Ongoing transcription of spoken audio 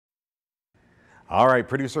All right,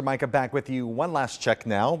 producer Micah back with you. One last check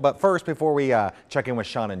now. But first, before we check in with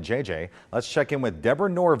Sean and JJ, let's check in with Deborah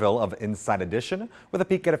Norville of Inside Edition with a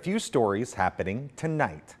peek at a few stories happening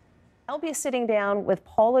tonight. I'll be sitting down with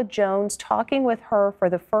Paula Jones, talking with her for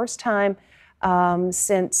the first time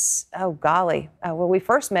since, well, we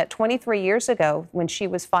first met 23 years ago when she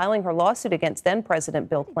was filing her lawsuit against then President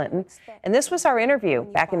Bill Clinton. And this was our interview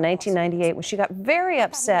back in 1998 when she got very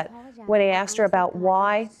upset when he asked her about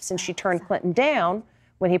why, since she turned Clinton down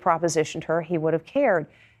when he propositioned her, he would have cared.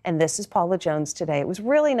 And this is Paula Jones today. It was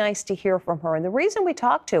really nice to hear from her. And the reason we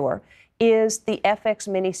talked to her is the FX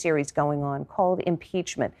miniseries going on called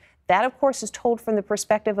Impeachment. That, of course, is told from the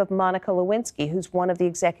perspective of Monica Lewinsky, who's one of the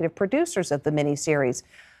executive producers of the miniseries.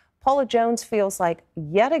 Paula Jones feels like,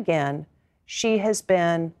 yet again, she has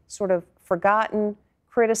been sort of forgotten,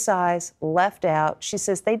 criticized, left out. She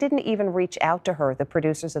says they didn't even reach out to her, the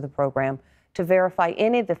producers of the program, to verify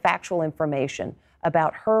any of the factual information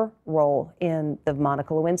about her role in the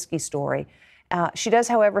Monica Lewinsky story. She does,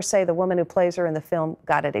 however, say the woman who plays her in the film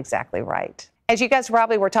got it exactly right. As you guys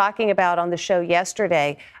probably were talking about on the show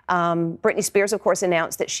yesterday, Britney Spears, of course,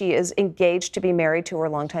 announced that she is engaged to be married to her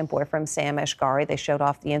longtime boyfriend, Sam Asghari. They showed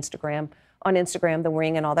off on Instagram, the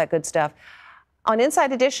ring and all that good stuff. On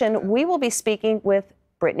Inside Edition, we will be speaking with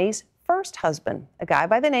Britney's first husband, a guy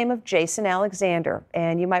by the name of Jason Alexander.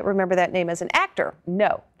 And you might remember that name as an actor.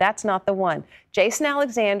 No, that's not the one. Jason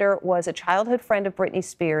Alexander was a childhood friend of Britney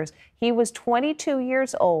Spears. He was 22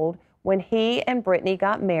 years old when he and Britney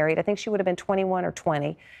got married. I think she would have been 21 or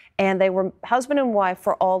 20. And they were husband and wife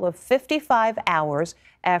for all of 55 hours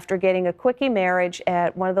after getting a quickie marriage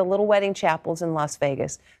at one of the little wedding chapels in Las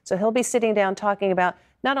Vegas. So he'll be sitting down talking about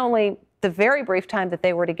not only the very brief time that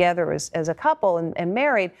they were together as a couple and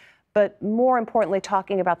married, but more importantly,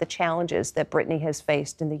 talking about the challenges that Britney has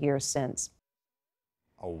faced in the years since.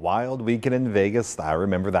 A wild weekend in Vegas. I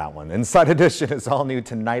remember that one. Inside Edition is all new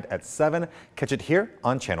tonight at 7. Catch it here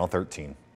on Channel 13.